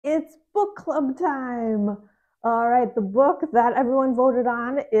It's book club time. All right, the book that everyone voted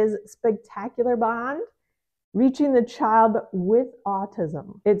on is Spectacular Bond, Reaching the Child with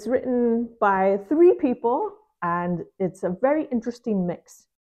Autism. It's written by 3 people, and it's a very interesting mix.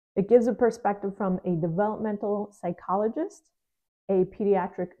 It gives a perspective from a developmental psychologist, a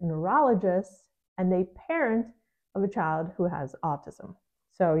pediatric neurologist, and a parent of a child who has autism.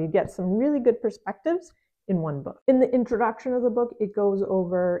 So you get some really good perspectives in one book. In the introduction of the book, it goes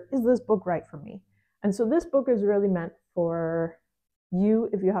over, is this book right for me? And so this book is really meant for you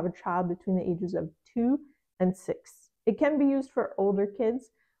if you have a child between the ages of 2 and 6. It can be used for older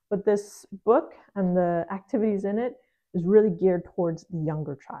kids, but this book and the activities in it is really geared towards the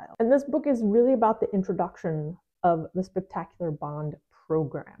younger child. And this book is really about the introduction of the Spectacular Bond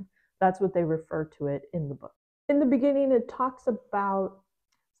program. That's what they refer to it in the book. In the beginning, it talks about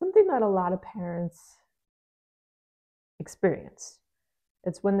something that a lot of parents experience.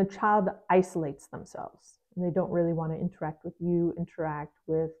 It's when the child isolates themselves and they don't really want to interact with you, interact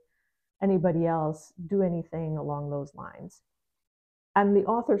with anybody else, do anything along those lines. And the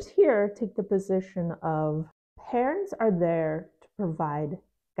authors here take the position of parents are there to provide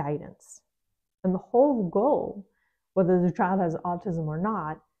guidance. And the whole goal, whether the child has autism or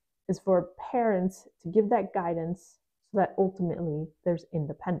not, is for parents to give that guidance so that ultimately there's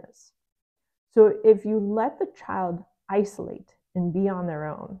independence. So if you let the child isolate and be on their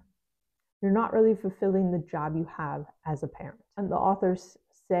own, you're not really fulfilling the job you have as a parent. And the authors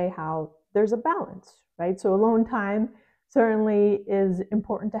say how there's a balance, right? So alone time certainly is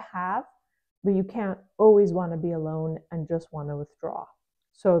important to have, but you can't always want to be alone and just want to withdraw.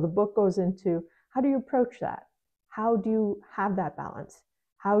 So the book goes into, how do you approach that? How do you have that balance?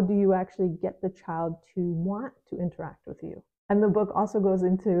 How do you actually get the child to want to interact with you? And the book also goes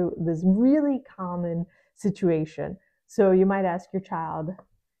into this really common situation. So you might ask your child,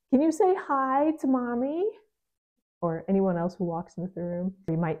 can you say hi to mommy? Or anyone else who walks into the room.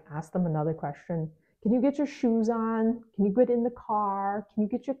 You might ask them another question. Can you get your shoes on? Can you get in the car? Can you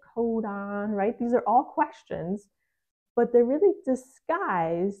get your coat on, right? These are all questions, but they're really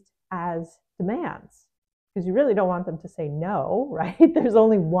disguised as demands because you really don't want them to say no, right? There's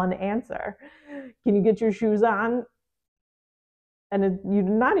only one answer. Can you get your shoes on? And you're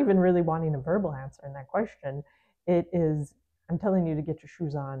not even really wanting a verbal answer in that question. It is, I'm telling you to get your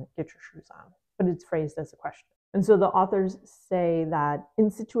shoes on, get your shoes on. But it's phrased as a question. And so the authors say that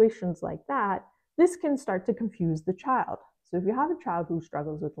in situations like that, this can start to confuse the child. So if you have a child who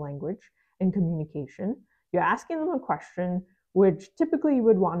struggles with language and communication, you're asking them a question which typically you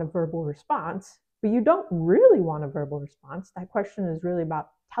would want a verbal response, but you don't really want a verbal response. That question is really about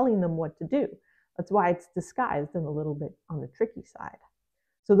telling them what to do. That's why it's disguised and a little bit on the tricky side.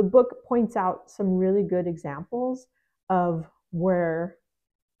 So the book points out some really good examples of where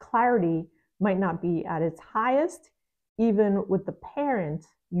clarity might not be at its highest, even with the parent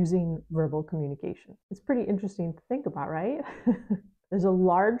using verbal communication. It's pretty interesting to think about, right? There's a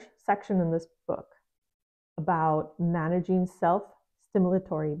large section in this book about managing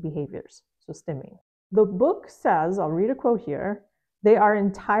self-stimulatory behaviors, so stimming. The book says, I'll read a quote here, they are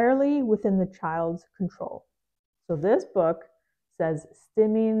entirely within the child's control. So this book says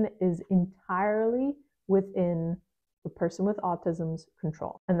stimming is entirely within the person with autism's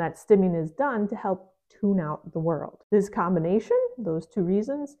control, and that stimming is done to help tune out the world. This combination, those 2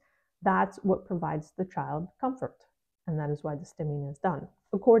 reasons, that's what provides the child comfort, and that is why the stimming is done,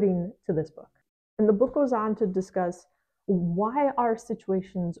 according to this book. And the book goes on to discuss why are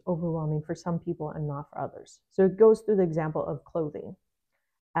situations overwhelming for some people and not for others. So it goes through the example of clothing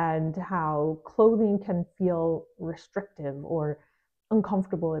and how clothing can feel restrictive or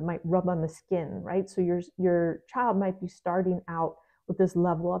uncomfortable. It might rub on the skin, right? So your child might be starting out with this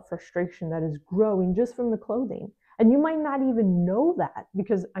level of frustration that is growing just from the clothing. And you might not even know that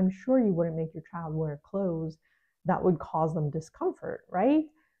because I'm sure you wouldn't make your child wear clothes that would cause them discomfort, right?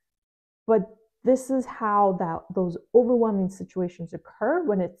 But this is how those overwhelming situations occur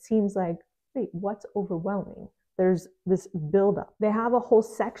when it seems like, wait, what's overwhelming? There's this buildup. They have a whole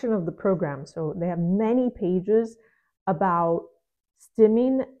section of the program. So they have many pages about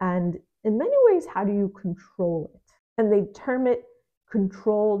stimming, and in many ways, how do you control it? And they term it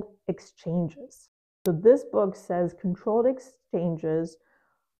controlled exchanges. So this book says controlled exchanges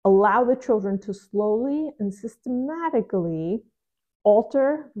allow the children to slowly and systematically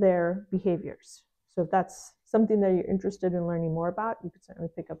alter their behaviors. So if that's something that you're interested in learning more about, you could certainly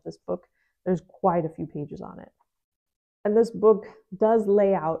pick up this book. There's quite a few pages on it. And this book does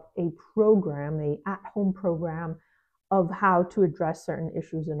lay out a program, an at-home program of how to address certain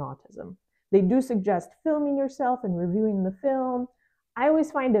issues in autism. They do suggest filming yourself and reviewing the film, I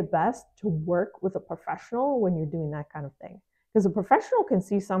always find it best to work with a professional when you're doing that kind of thing, because a professional can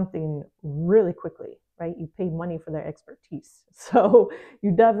see something really quickly, right? You pay money for their expertise. So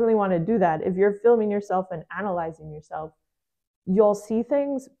you definitely want to do that. If you're filming yourself and analyzing yourself, you'll see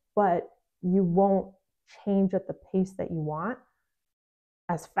things, but you won't change at the pace that you want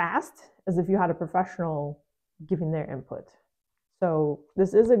as fast as if you had a professional giving their input. So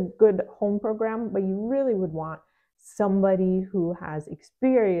this is a good home program, but you really would want somebody who has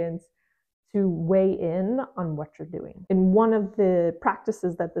experience to weigh in on what you're doing. In one of the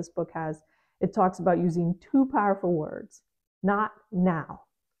practices that this book has, it talks about using two powerful words, not now.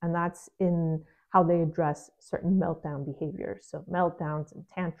 And that's in how they address certain meltdown behaviors. So meltdowns and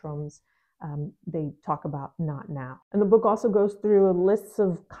tantrums, they talk about not now. And the book also goes through lists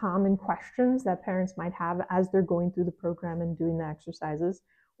of common questions that parents might have as they're going through the program and doing the exercises.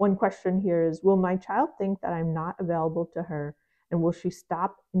 One question here is, will my child think that I'm not available to her, and will she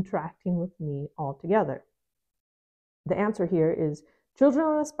stop interacting with me altogether? The answer here is, children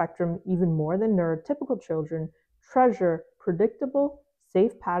on the spectrum, even more than neurotypical children, treasure predictable,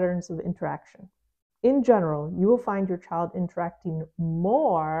 safe patterns of interaction. In general, you will find your child interacting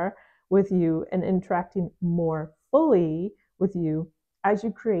more with you and interacting more fully with you as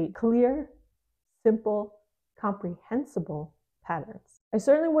you create clear, simple, comprehensible patterns. I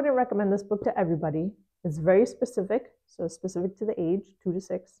certainly wouldn't recommend this book to everybody. It's very specific, so specific to the age, 2 to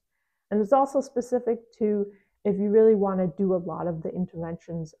 6. And it's also specific to if you really want to do a lot of the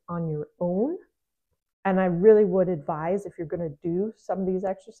interventions on your own. And I really would advise, if you're going to do some of these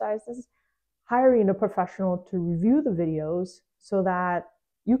exercises, hiring a professional to review the videos so that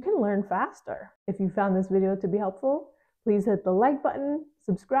you can learn faster. If you found this video to be helpful, please hit the like button,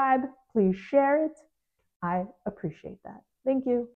 subscribe, please share it. I appreciate that. Thank you.